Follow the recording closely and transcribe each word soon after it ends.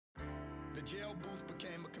The jail booth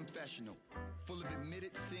became a confessional, full of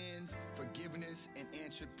admitted sins, forgiveness, and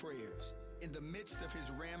answered prayers. In the midst of his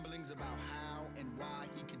ramblings about how and why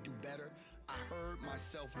he could do better, I heard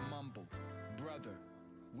myself mumble, "Brother,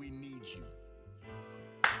 we need you."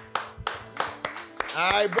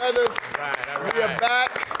 All right, brothers. All right. We are back.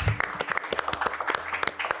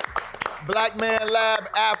 Black Man Lab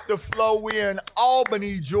After Flow. We're in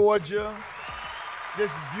Albany, Georgia.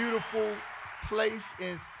 This beautiful place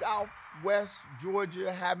in Southwest Georgia,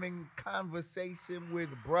 having conversation with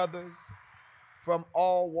brothers from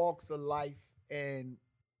all walks of life. And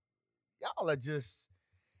y'all are just,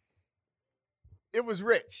 it was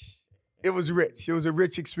rich. It was rich. It was a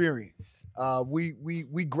rich experience.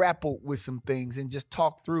 We grappled with some things and just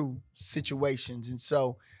talked through situations. And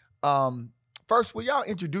so, first, will y'all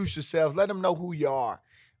introduce yourselves? Let them know who you are.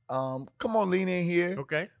 Come on, lean in here.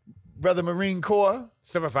 Okay. Brother Marine Corps.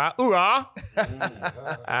 Simplify. Hoorah!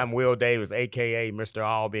 I'm Will Davis, a.k.a. Mr.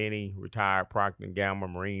 Albany, retired Procter & Gamble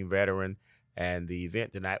Marine veteran. And the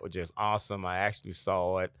event tonight was just awesome. I actually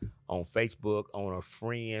saw it on Facebook on a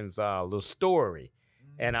friend's little story.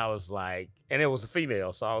 And I was like, and it was a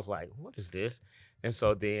female. So I was like, what is this? And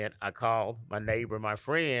so then I called my neighbor, my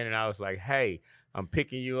friend, and I was like, hey, I'm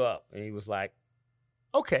picking you up. And he was like,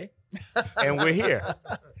 okay. And we're here.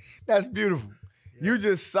 That's beautiful. Yeah. You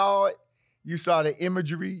just saw it. You saw the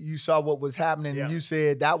imagery. You saw what was happening. Yeah. And you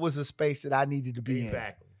said that was a space that I needed to be in.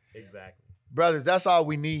 Exactly. Brothers, that's all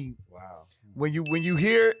we need. Wow. When you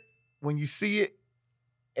hear it, when you see it,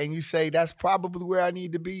 and you say, that's probably where I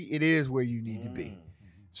need to be, it is where you need to be.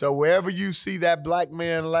 So wherever you see that Black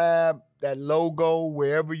Man Lab, that logo,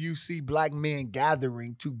 wherever you see Black men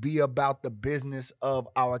gathering to be about the business of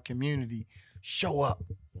our community, show up.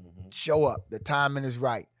 Show up. The timing is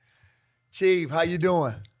right. Chief, how you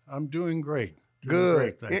doing? I'm doing great. Good.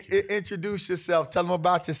 Great, thank you. Introduce yourself. Tell them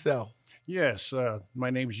about yourself. Yes,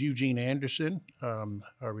 my name is Eugene Anderson.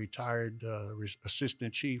 A retired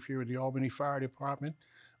assistant chief here at the Albany Fire Department.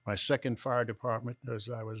 My second fire department, as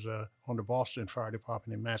I was on the Boston Fire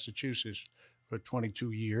Department in Massachusetts for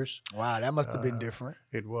 22 years. Wow, that must have been different.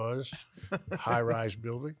 It was high-rise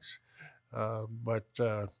buildings, but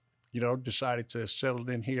decided to settle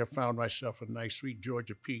in here. Found myself a nice, sweet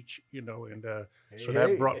Georgia peach, and so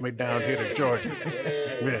that brought me down here to Georgia.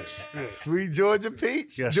 Yes. Sweet Georgia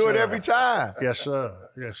peach. Yes, do sir. it every time. Yes, sir.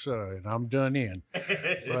 Yes, sir. And I'm done in.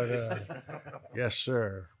 But yes,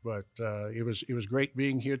 sir. But it was great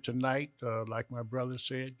being here tonight. Like my brother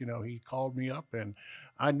said, he called me up, and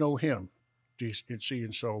I know him.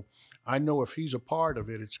 And so I know if he's a part of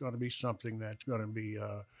it, it's going to be something that's going to be,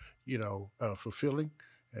 fulfilling,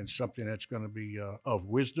 and something that's going to be of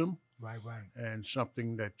wisdom. Right. And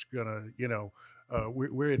something that's going to,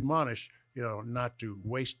 we're admonished, not to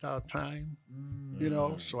waste our time,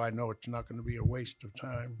 so I know it's not going to be a waste of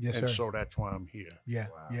time. Yes, and sir. so that's why I'm here. Yeah.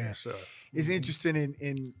 Wow. Yeah. Yes, sir. It's interesting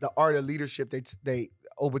in the art of leadership. They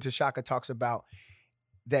Obata Shaka talks about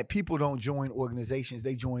that people don't join organizations,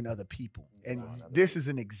 they join other people. And this is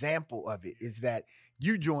an example of it, is that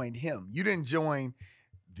you joined him. You didn't join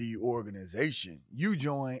the organization. You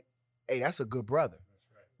joined, hey, that's a good brother.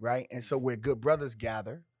 That's right. And so where good brothers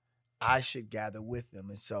gather, I should gather with them.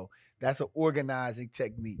 And so that's an organizing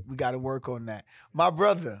technique. We got to work on that. My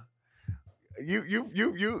brother,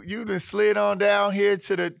 you done slid on down here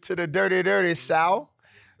to the dirty South.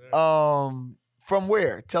 From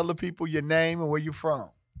where? Tell the people your name and where you're from.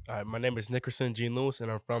 All right, my name is Nickerson Gene Lewis,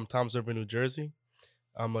 and I'm from Toms River, New Jersey.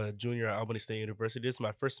 I'm a junior at Albany State University. This is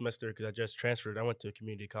my first semester because I just transferred. I went to a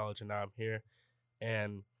community college, and now I'm here.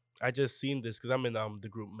 And I just seen this because I'm in the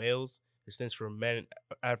group Males. It stands for Men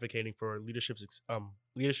Advocating for Leadership,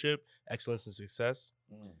 Excellence, and Success.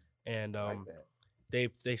 And like that.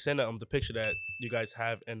 they sent the picture that you guys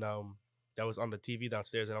have, and that was on the TV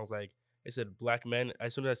downstairs, and I was like, it said Black men.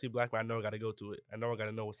 As soon as I see Black men, I know I got to go to it. I know I got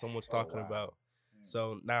to know what someone's talking about.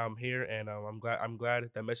 So now I'm here, and I'm glad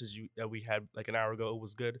that message that we had like an hour ago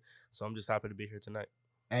was good. So I'm just happy to be here tonight.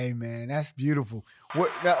 Hey man, that's beautiful.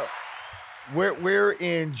 We're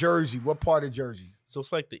in Jersey. What part of Jersey? So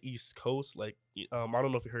it's like the East Coast. Like I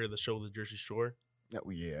don't know if you heard of the show The Jersey Shore.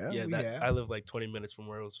 Yeah. I live like 20 minutes from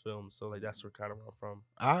where it was filmed, so like that's where kind of where I'm from.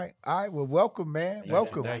 All right. Well, welcome, man.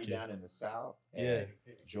 Welcome. Thank you. Down in the South. Yeah.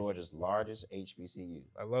 Georgia's largest HBCU.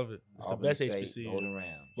 I love it. It's Albany the best State, HBCU. Golden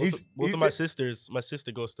Ram. Both of my sisters. My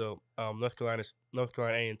sister goes to North Carolina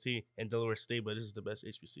A&T and Delaware State, but this is the best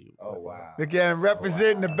HBCU. Oh wow! Again,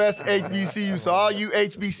 representing the best HBCU. So all you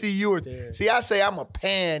HBCUers, see, I say I'm a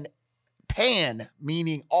pan,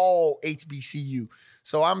 meaning all HBCU.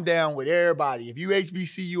 So I'm down with everybody. If you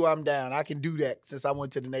HBCU, I'm down. I can do that since I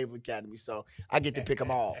went to the Naval Academy. So I get to pick them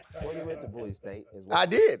all. Well, you went to Bowie State as well. I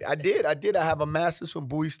did. I have a master's from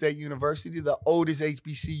Bowie State University, the oldest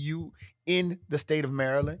HBCU in the state of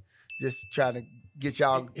Maryland. Just trying to get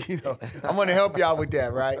y'all, I'm going to help y'all with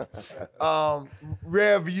that, right?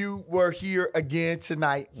 Rev, you were here again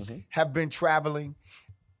tonight, have been traveling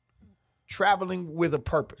with a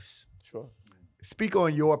purpose. Sure. Speak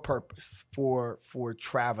on your purpose for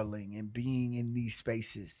traveling and being in these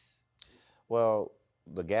spaces. Well,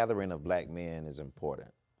 the gathering of black men is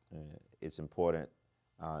important. It's important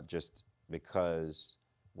just because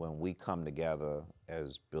when we come together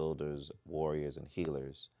as builders, warriors, and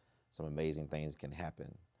healers, some amazing things can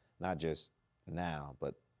happen, not just now,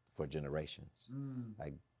 but for generations.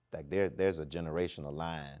 Like there's a generational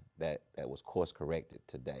line that was course corrected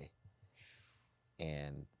today.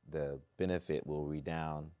 And the benefit will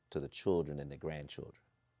redound to the children and the grandchildren.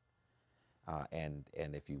 And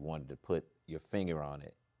if you wanted to put your finger on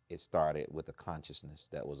it, it started with a consciousness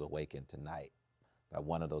that was awakened tonight by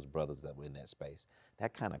one of those brothers that were in that space.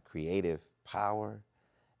 That kind of creative power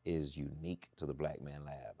is unique to the Black Man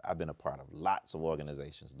Lab. I've been a part of lots of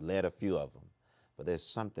organizations, led a few of them, but there's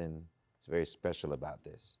something that's very special about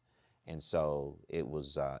this. And so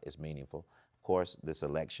it's meaningful. Of course, this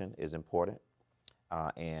election is important.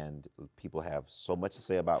 And people have so much to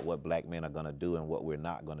say about what black men are going to do and what we're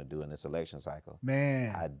not going to do in this election cycle.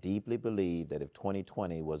 Man. I deeply believe that if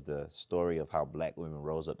 2020 was the story of how black women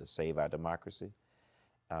rose up to save our democracy,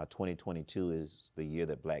 2022 is the year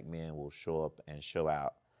that black men will show up and show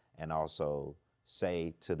out and also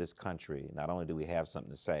say to this country, not only do we have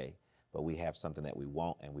something to say, but we have something that we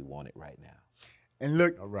want, and we want it right now. And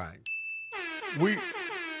look, All right.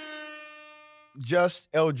 Just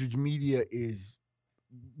Eldridge Media is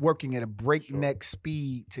working at a breakneck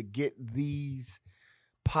speed to get these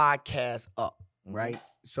podcasts up, right?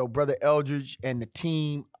 So Brother Eldridge and the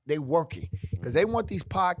team, they working because they want these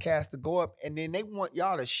podcasts to go up, and then they want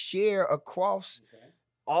y'all to share across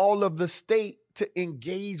all of the state to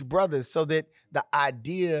engage brothers so that the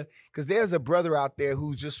idea, because there's a brother out there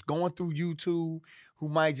who's just going through YouTube who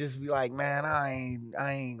might just be like, man, I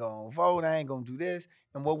ain't gonna vote, I ain't gonna do this.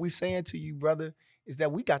 And what we saying to you, brother, is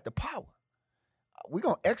that we got the power. We're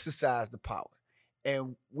going to exercise the power,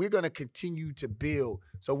 and we're going to continue to build.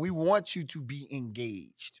 So we want you to be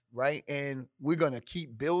engaged, right? And we're going to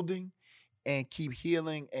keep building and keep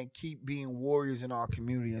healing and keep being warriors in our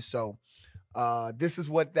community. And so this is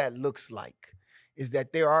what that looks like, is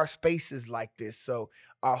that there are spaces like this. So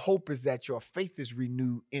our hope is that your faith is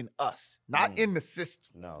renewed in us, not in the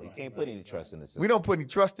system. No, you can't put any trust in the system. We don't put any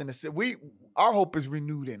trust in the system. Our hope is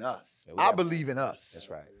renewed in us. Yeah, I believe in us. That's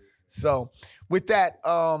right. So with that,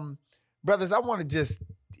 brothers, I want to just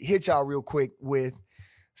hit y'all real quick with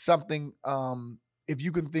something. If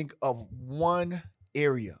you can think of one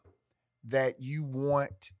area that you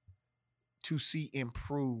want to see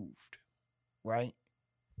improved, right,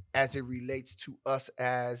 as it relates to us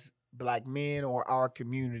as black men or our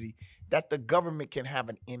community, that the government can have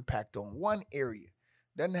an impact on. One area.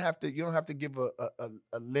 You don't have to give a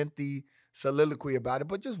lengthy soliloquy about it,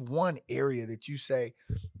 but just one area that you say,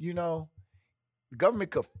 the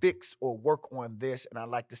government could fix or work on this, and I'd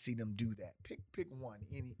like to see them do that. Pick one,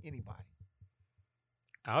 anybody.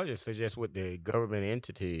 I would just suggest with the government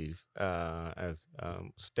entities, as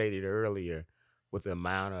stated earlier, with the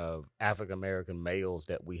amount of African-American males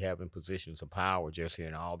that we have in positions of power just here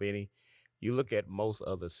in Albany, you look at most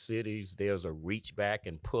other cities, there's a reach back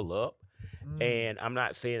and pull up. And I'm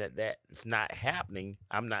not saying that that's not happening.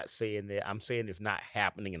 I'm saying it's not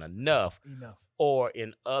happening enough. Or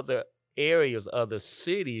in other areas, other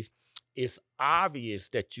cities, it's obvious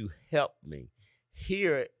that you helped me.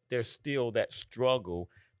 Here, there's still that struggle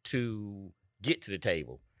to get to the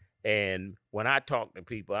table. And when I talk to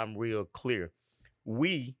people, I'm real clear.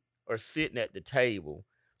 We are sitting at the table,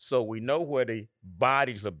 so we know where the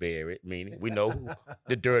bodies are buried, meaning we know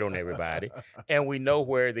the dirt on everybody, and we know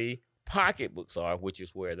where the pocketbooks are, which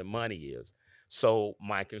is where the money is. So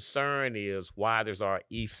my concern is why does our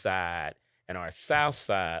east side and our south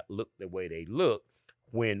side look the way they look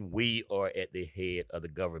when we are at the head of the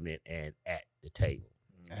government and at the table?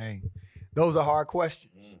 Hey, those are hard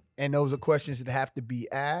questions. And those are questions that have to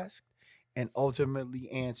be asked and ultimately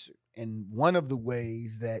answered. And one of the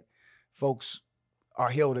ways that folks are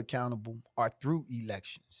held accountable are through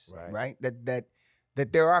elections, right? That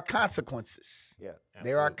there are consequences. Yeah.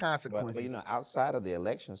 There are consequences. But outside of the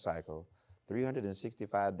election cycle,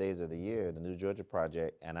 365 days of the year, the New Georgia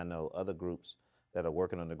Project, and I know other groups that are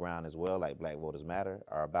working on the ground as well, like Black Voters Matter,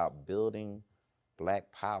 are about building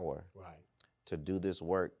Black power to do this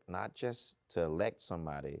work, not just to elect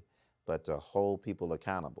somebody, but to hold people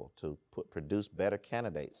accountable, to produce better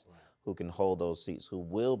candidates who can hold those seats, who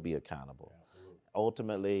will be accountable.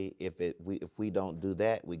 Ultimately, if we don't do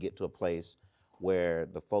that, we get to a place where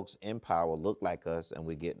the folks in power look like us and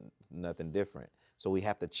we get nothing different. So we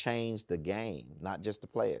have to change the game, not just the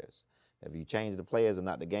players. If you change the players and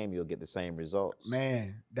not the game, you'll get the same results.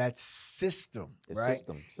 Man, that's system, It's right?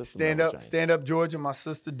 system Stand up, Georgia. My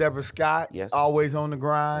sister Deborah Scott, Yes. always on the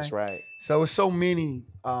grind. That's right. So it's so many,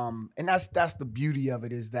 and that's the beauty of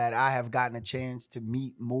it, is that I have gotten a chance to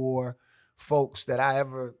meet more folks that I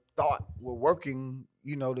ever thought were working,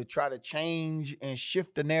 to try to change and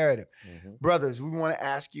shift the narrative. Mm-hmm. Brothers, we want to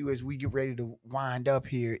ask you as we get ready to wind up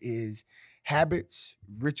here is habits,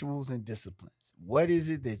 rituals, and disciplines. What is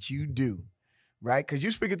it that you do, right? Because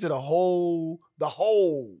you're speaking to the whole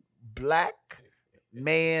Black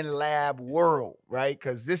man lab world, right?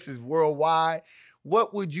 Because this is worldwide.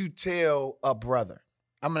 What would you tell a brother?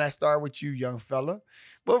 I'm going to start with you, young fella.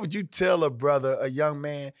 What would you tell a brother, a young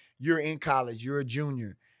man? You're in college. You're a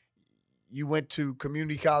junior. You went to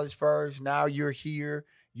community college first. Now you're here.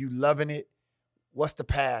 You loving it. What's the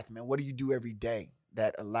path, man? What do you do every day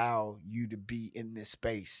that allow you to be in this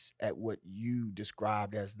space at what you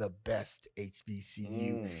described as the best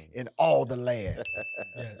HBCU in all the land?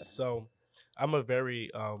 Yes. So I'm a very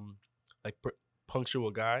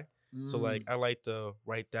punctual guy. So like I like to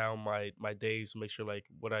write down my days, make sure like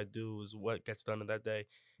what I do is what gets done in that day.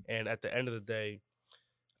 And at the end of the day,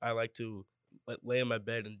 I like to lay in my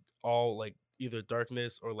bed and all like either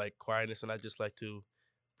darkness or like quietness, and I just like to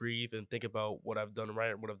breathe and think about what I've done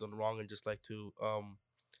right, what I've done wrong, and just like to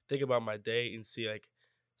think about my day and see the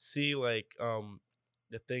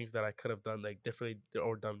things that I could have done like differently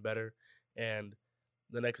or done better. And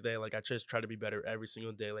the next day, like I just try to be better every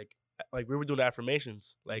single day. Like we were doing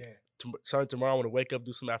affirmations. Like starting tomorrow, I want to wake up,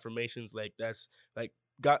 do some affirmations. Like that's like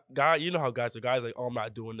God. You know how guys are. Guys like, oh, I'm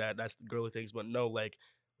not doing that. That's the girly things. But no, like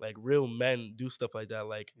real men do stuff like that.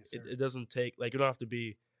 Like it doesn't take, like, you don't have to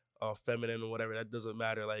be feminine or whatever. That doesn't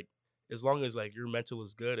matter. Like as long as like your mental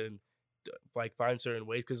is good and like find certain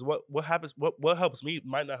ways. Because what happens, what helps me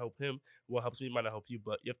might not help him. What helps me might not help you.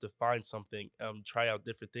 But you have to find something. Try out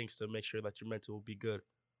different things to make sure that your mental will be good.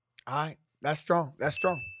 All right, that's strong. That's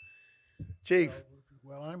strong. Chief.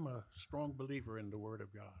 Well, I'm a strong believer in the Word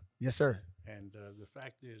of God. Yes, sir. And the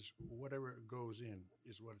fact is, whatever goes in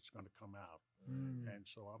is what it's going to come out. And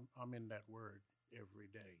so I'm in that Word every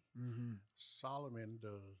day. Mm-hmm. Solomon,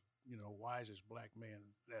 the wisest Black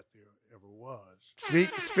man that there ever was.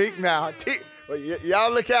 Speak now.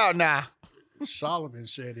 Y'all look out now. Solomon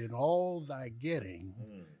said, "In all thy getting,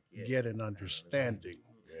 get an understanding."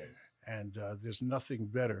 And there's nothing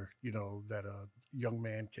better, that a young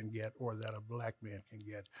man can get or that a Black man can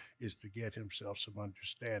get is to get himself some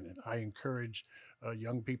understanding. I encourage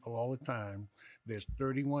young people all the time. There's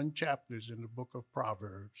 31 chapters in the book of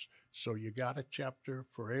Proverbs. So you got a chapter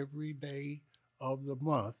for every day of the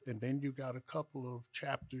month, and then you got a couple of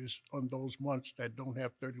chapters on those months that don't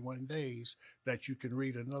have 31 days that you can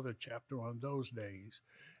read another chapter on those days.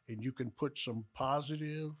 And you can put some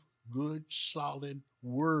positive, good, solid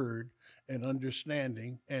word and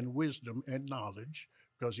understanding and wisdom and knowledge,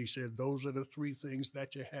 because he said those are the three things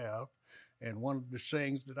that you have. And one of the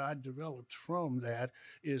sayings that I developed from that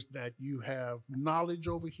is that you have knowledge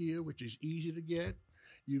over here, which is easy to get.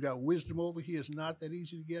 You got wisdom over here. It's not that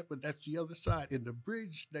easy to get, but that's the other side. And the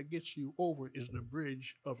bridge that gets you over is the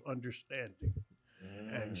bridge of understanding.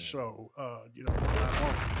 And so,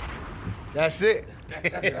 that's it.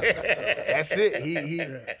 That's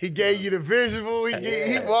it. He gave you the visual.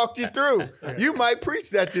 He walked you through. You might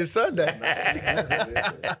preach that this Sunday.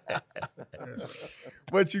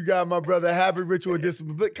 What you got, my brother? Habit, ritual,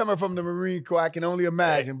 discipline. Coming from the Marine Corps, I can only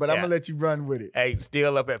imagine, but I'm going to let you run with it. Hey,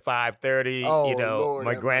 still up at 5:30. Oh, Lord,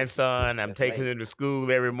 my grandson, I'm taking him to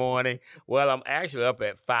school every morning. Well, I'm actually up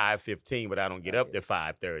at 5:15, but I don't get up to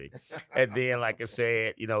 5:30. And then, like I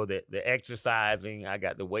said, the exercising, I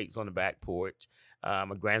got the weights on the back porch.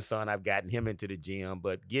 My grandson, I've gotten him into the gym,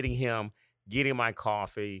 but getting my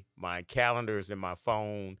coffee, my calendars in my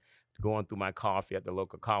phone, going through my coffee at the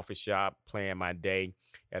local coffee shop, playing my day.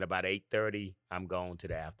 At about 8:30, I'm going to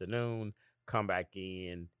the afternoon, come back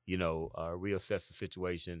in, reassess the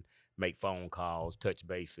situation, make phone calls, touch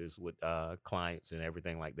bases with clients and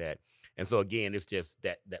everything like that. And so, again, it's just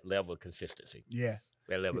that level of consistency. Yeah.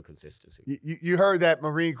 That level of consistency. You heard that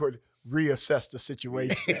Marine Corps reassess the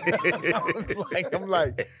situation. I'm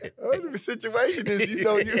like, oh, the situation is,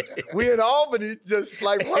 we in Albany just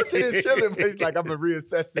like working and chilling. But he's like, I'm gonna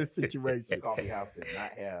reassess this situation. Coffee house did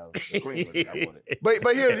not have the creamer that I wanted.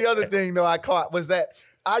 But here's the other thing though I caught was that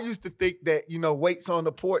I used to think that weights on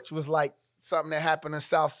the porch was like something that happened in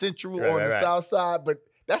South Central or on the South Side, but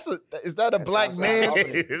is that a black man?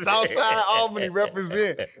 Southside Albany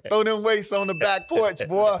represent. Throw them weights on the back porch,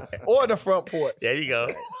 boy, or the front porch. There you go.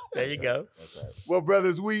 There you go. Well,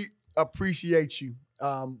 brothers, we appreciate you.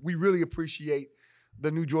 We really appreciate the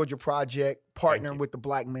New Georgia Project partnering with the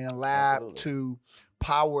Black Man Lab to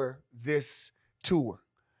power this tour.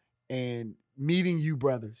 And meeting you,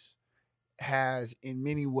 brothers, has in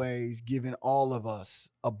many ways given all of us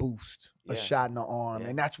a boost, a shot in the arm.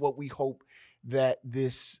 And that's what we hope that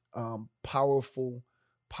this powerful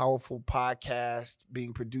podcast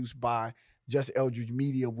being produced by Just Eldridge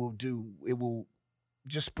Media will do. It will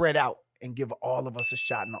just spread out and give all of us a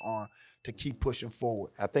shot in the arm to keep pushing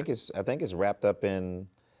forward. I think it's wrapped up in,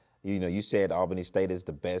 you said Albany State is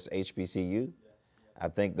the best HBCU. Yes. I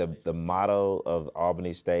think the motto of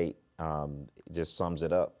Albany State just sums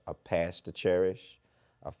it up: a past to cherish,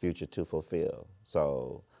 a future to fulfill.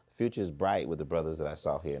 So the future is bright with the brothers that I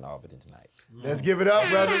saw here in Albany tonight. Let's give it up,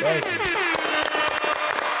 brothers. Thank you.